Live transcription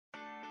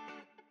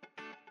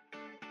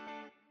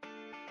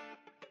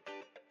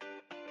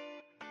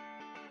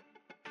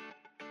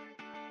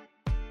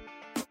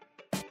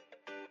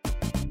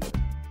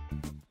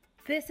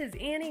This is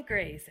Annie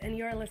Grace, and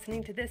you're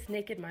listening to This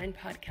Naked Mind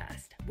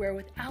podcast, where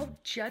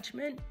without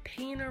judgment,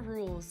 pain, or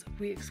rules,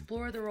 we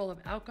explore the role of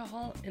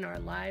alcohol in our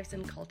lives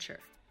and culture.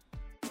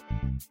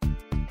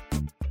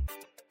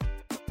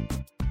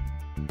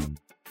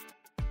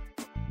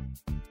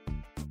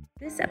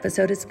 This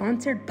episode is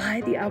sponsored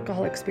by The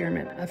Alcohol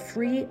Experiment, a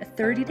free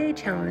 30-day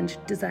challenge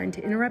designed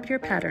to interrupt your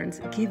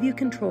patterns, give you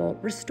control,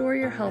 restore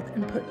your health,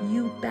 and put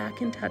you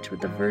back in touch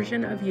with the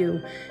version of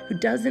you who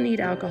doesn't need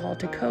alcohol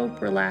to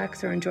cope,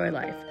 relax, or enjoy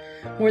life.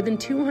 More than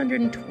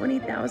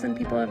 220,000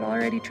 people have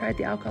already tried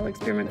The Alcohol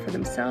Experiment for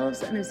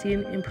themselves and have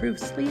seen improved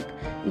sleep,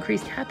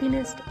 increased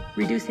happiness,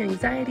 reduced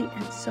anxiety,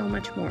 and so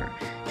much more.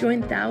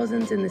 Join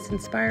thousands in this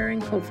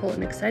inspiring, hopeful,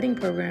 and exciting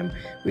program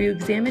where you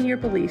examine your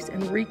beliefs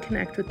and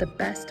reconnect with the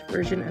best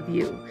version of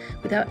you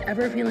without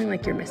ever feeling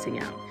like you're missing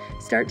out.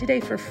 Start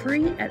today for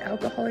free at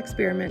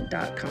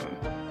alcoholexperiment.com.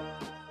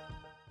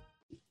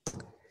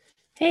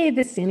 Hey,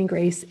 this is Annie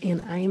Grace,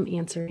 and I am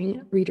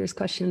answering readers'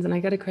 questions. And I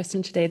got a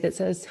question today that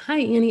says, "Hi,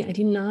 Annie, I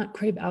do not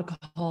crave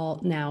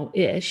alcohol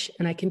now-ish,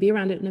 and I can be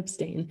around it and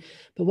abstain.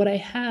 But what I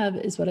have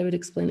is what I would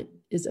explain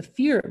is a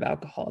fear of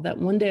alcohol, that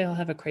one day I'll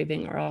have a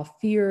craving or I'll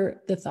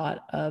fear the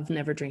thought of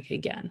never drinking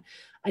again.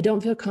 I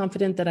don't feel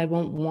confident that I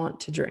won't want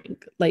to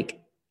drink.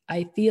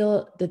 I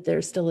feel that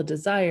there's still a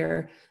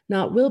desire,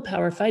 not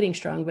willpower fighting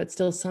strong, but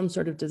still some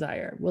sort of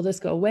desire. Will this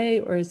go away,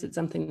 or is it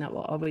something that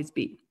will always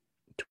be?"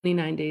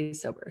 29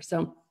 days sober.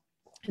 So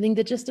I think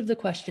the gist of the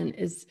question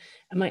is,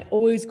 am I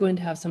always going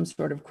to have some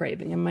sort of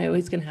craving? Am I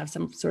always going to have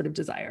some sort of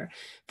desire?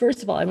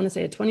 First of all, I want to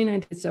say a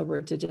 29 days sober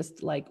to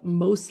just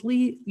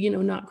mostly,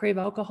 not crave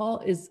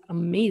alcohol is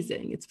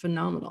amazing. It's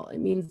phenomenal. It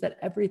means that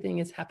everything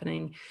is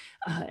happening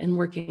and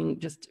working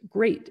just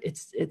great.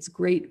 It's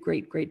great,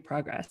 great, great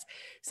progress.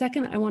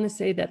 Second, I want to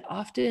say that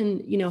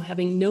often,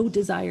 having no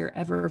desire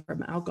ever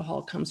from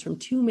alcohol comes from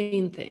two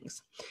main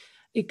things.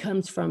 It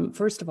comes from,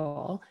 first of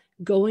all,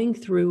 going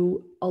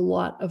through a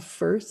lot of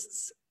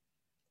firsts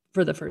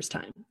for the first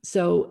time.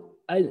 So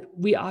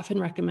we often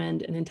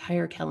recommend an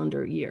entire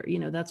calendar year.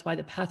 That's why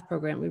the PATH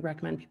program, we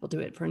recommend people do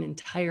it for an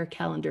entire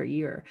calendar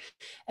year.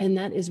 And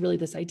that is really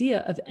this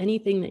idea of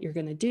anything that you're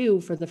going to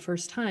do for the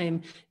first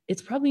time,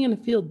 it's probably going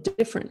to feel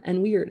different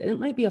and weird. And it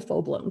might be a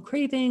full-blown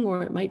craving,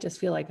 or it might just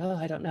feel like, oh,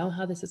 I don't know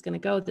how this is going to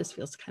go. This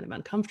feels kind of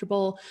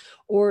uncomfortable,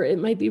 or it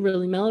might be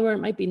really mellow, or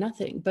it might be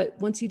nothing. But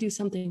once you do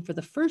something for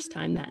the first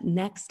time, that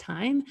next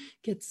time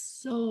gets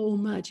so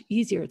much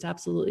easier. It's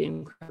absolutely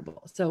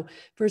incredible. So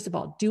first of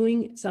all,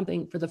 doing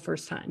something for the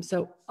first time.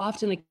 So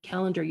often a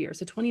calendar year.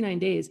 So 29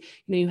 days,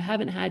 you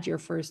haven't had your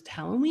first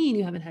Halloween,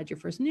 you haven't had your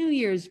first New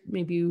Year's,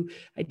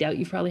 I doubt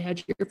you've probably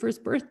had your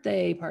first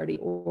birthday party,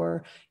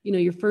 or,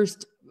 your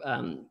first,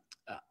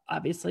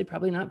 obviously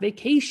probably not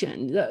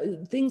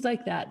vacation, things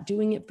like that.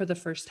 Doing it for the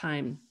first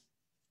time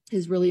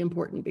is really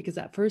important, because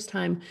that first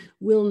time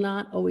will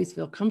not always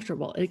feel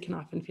comfortable. It can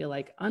often feel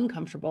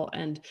uncomfortable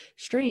and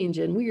strange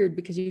and weird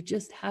because you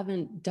just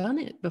haven't done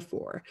it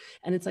before.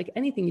 And it's like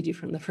anything you do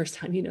from the first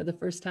time, the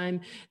first time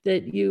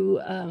that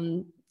you,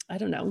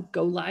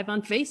 go live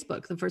on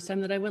Facebook. The first time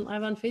that I went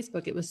live on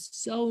Facebook, it was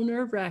so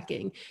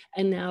nerve-wracking.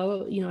 And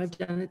now, I've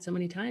done it so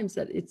many times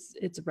that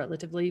it's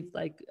relatively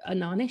a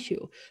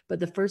non-issue. But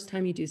the first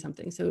time you do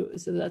something, so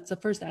that's the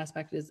first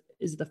aspect,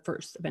 is the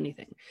first of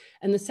anything.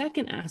 And the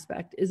second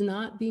aspect is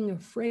not being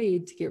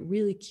afraid to get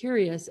really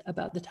curious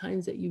about the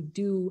times that you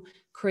do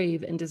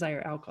crave and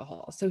desire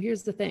alcohol. So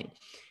here's the thing,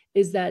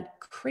 is that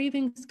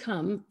cravings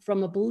come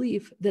from a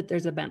belief that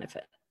there's a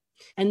benefit.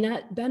 And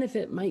that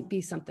benefit might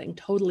be something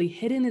totally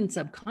hidden and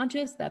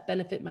subconscious. That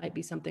benefit might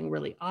be something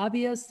really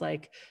obvious,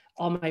 like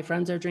all my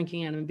friends are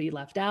drinking and I'm be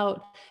left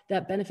out.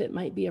 That benefit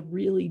might be a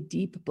really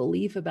deep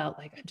belief about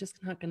I'm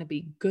just not going to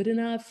be good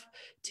enough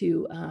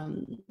to,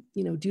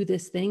 do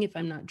this thing if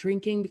I'm not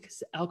drinking,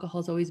 because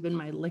alcohol has always been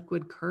my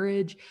liquid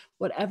courage.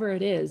 Whatever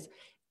it is,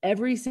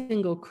 every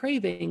single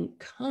craving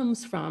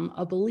comes from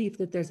a belief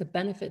that there's a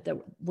benefit that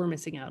we're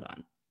missing out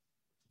on.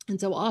 And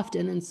so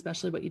often, and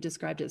especially what you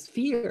described as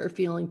fear,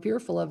 feeling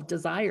fearful of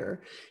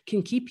desire,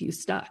 can keep you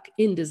stuck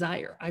in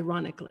desire,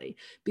 ironically,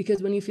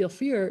 because when you feel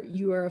fear,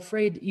 you are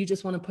afraid, you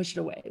just want to push it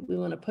away. We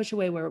want to push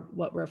away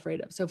what we're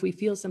afraid of. So if we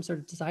feel some sort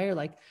of desire,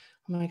 oh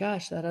my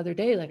gosh, that other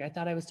day, I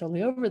thought I was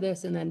totally over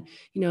this. And then,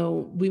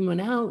 we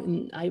went out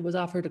and I was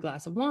offered a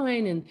glass of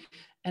wine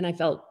and I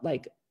felt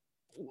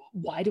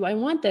why do I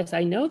want this?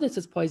 I know this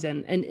is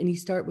poison. And you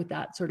start with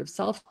that sort of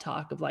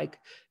self-talk of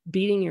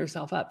beating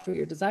yourself up for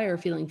your desire,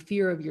 feeling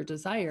fear of your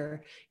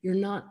desire. You're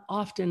not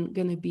often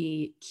going to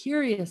be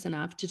curious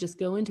enough to just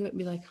go into it and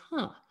be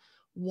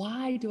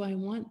why do I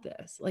want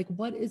this?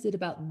 What is it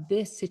about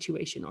this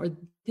situation or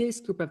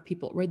this group of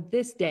people or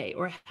this day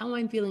or how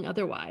I'm feeling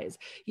otherwise?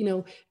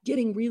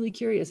 Getting really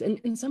curious.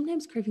 And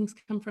sometimes cravings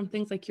come from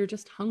things like you're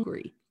just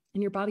hungry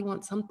and your body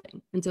wants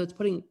something. And so it's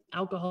putting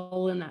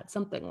alcohol in that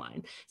something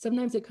line.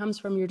 Sometimes it comes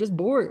from you're just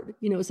bored.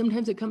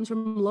 Sometimes it comes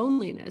from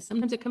loneliness.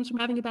 Sometimes it comes from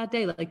having a bad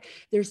day.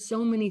 There's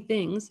so many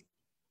things.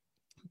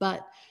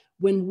 But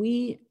when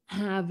we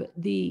have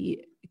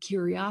the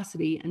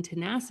curiosity and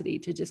tenacity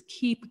to just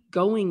keep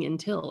going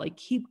until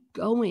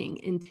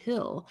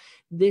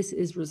this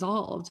is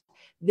resolved,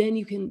 then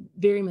you can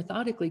very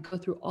methodically go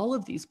through all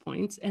of these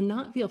points and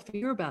not feel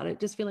fear about it.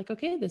 Just feel like,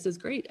 okay, this is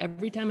great.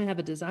 Every time I have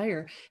a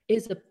desire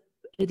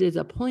it is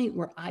a point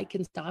where I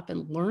can stop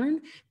and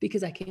learn,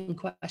 because I can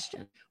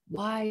question,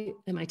 why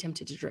am I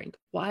tempted to drink?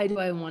 Why do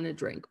I want to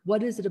drink?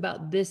 What is it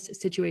about this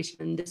situation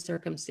and this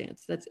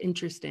circumstance that's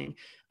interesting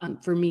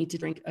for me to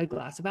drink a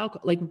glass of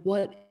alcohol? Like,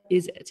 what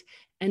is it?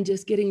 And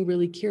just getting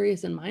really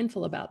curious and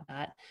mindful about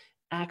that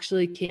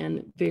actually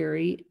can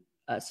very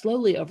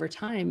slowly over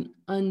time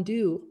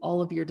undo all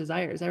of your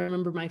desires. I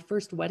remember my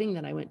first wedding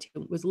that I went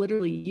to was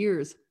literally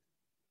years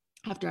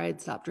after I had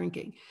stopped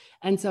drinking.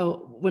 And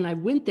so when I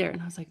went there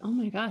and I was like, oh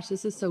my gosh,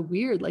 this is so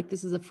weird. Like,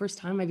 this is the first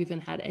time I've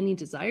even had any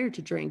desire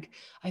to drink.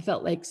 I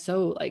felt like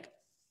so like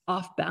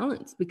off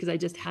balance because I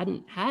just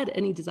hadn't had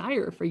any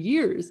desire for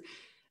years.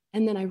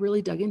 And then I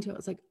really dug into it. I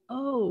was like,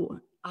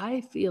 oh,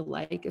 I feel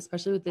like,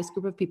 especially with this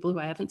group of people who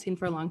I haven't seen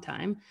for a long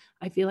time,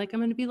 I feel like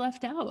I'm going to be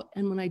left out.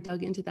 And when I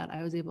dug into that,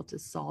 I was able to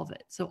solve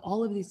it. So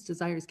all of these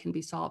desires can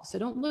be solved. So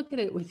don't look at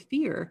it with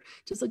fear.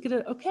 Just look at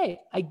it,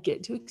 okay, I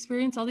get to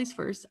experience all these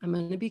first. I'm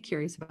going to be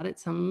curious about it.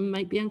 Some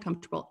might be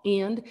uncomfortable.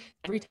 And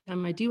every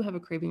time I do have a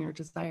craving or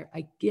desire,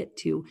 I get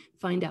to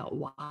find out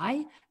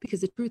why, because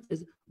the truth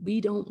is we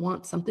don't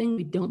want something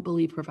we don't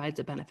believe provides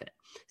a benefit.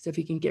 So if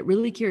you can get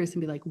really curious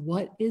and be like,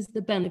 what is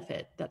the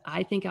benefit that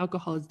I think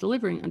alcohol is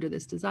delivering under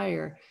this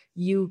desire?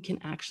 You can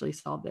actually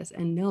solve this.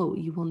 And no,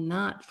 you will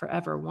not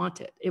forever want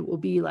it. It will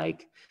be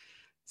like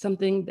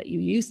something that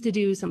you used to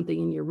do, something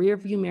in your rear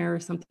view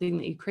mirror, something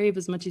that you crave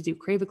as much as you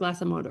crave a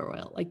glass of motor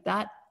oil. Like,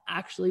 that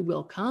actually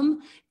will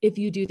come if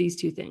you do these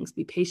two things.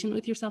 Be patient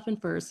with yourself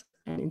and first,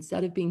 and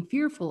instead of being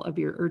fearful of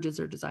your urges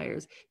or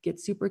desires, get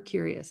super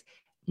curious.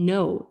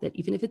 Know that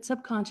even if it's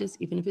subconscious,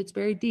 even if it's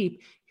very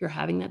deep, you're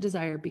having that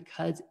desire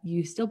because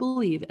you still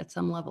believe at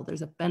some level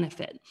there's a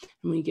benefit.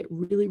 And when you get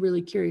really,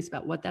 really curious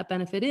about what that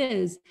benefit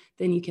is,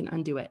 then you can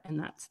undo it. And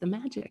that's the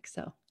magic.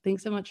 So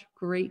thanks so much.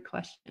 Great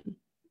question.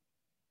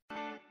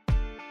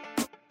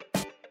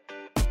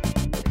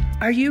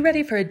 Are you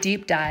ready for a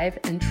deep dive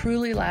and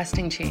truly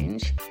lasting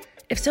change?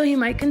 If so, you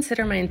might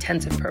consider my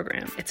intensive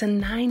program. It's a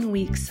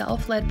 9-week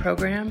self-led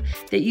program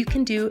that you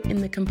can do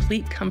in the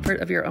complete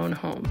comfort of your own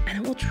home, and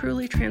it will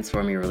truly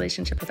transform your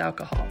relationship with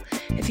alcohol.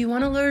 If you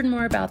want to learn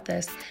more about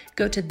this,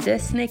 go to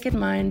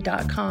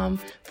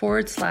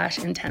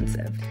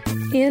thisnakedmind.com/intensive.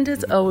 And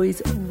as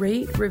always,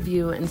 rate,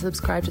 review, and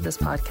subscribe to this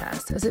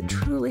podcast, as it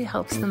truly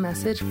helps the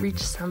message reach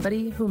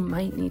somebody who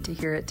might need to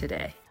hear it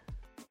today.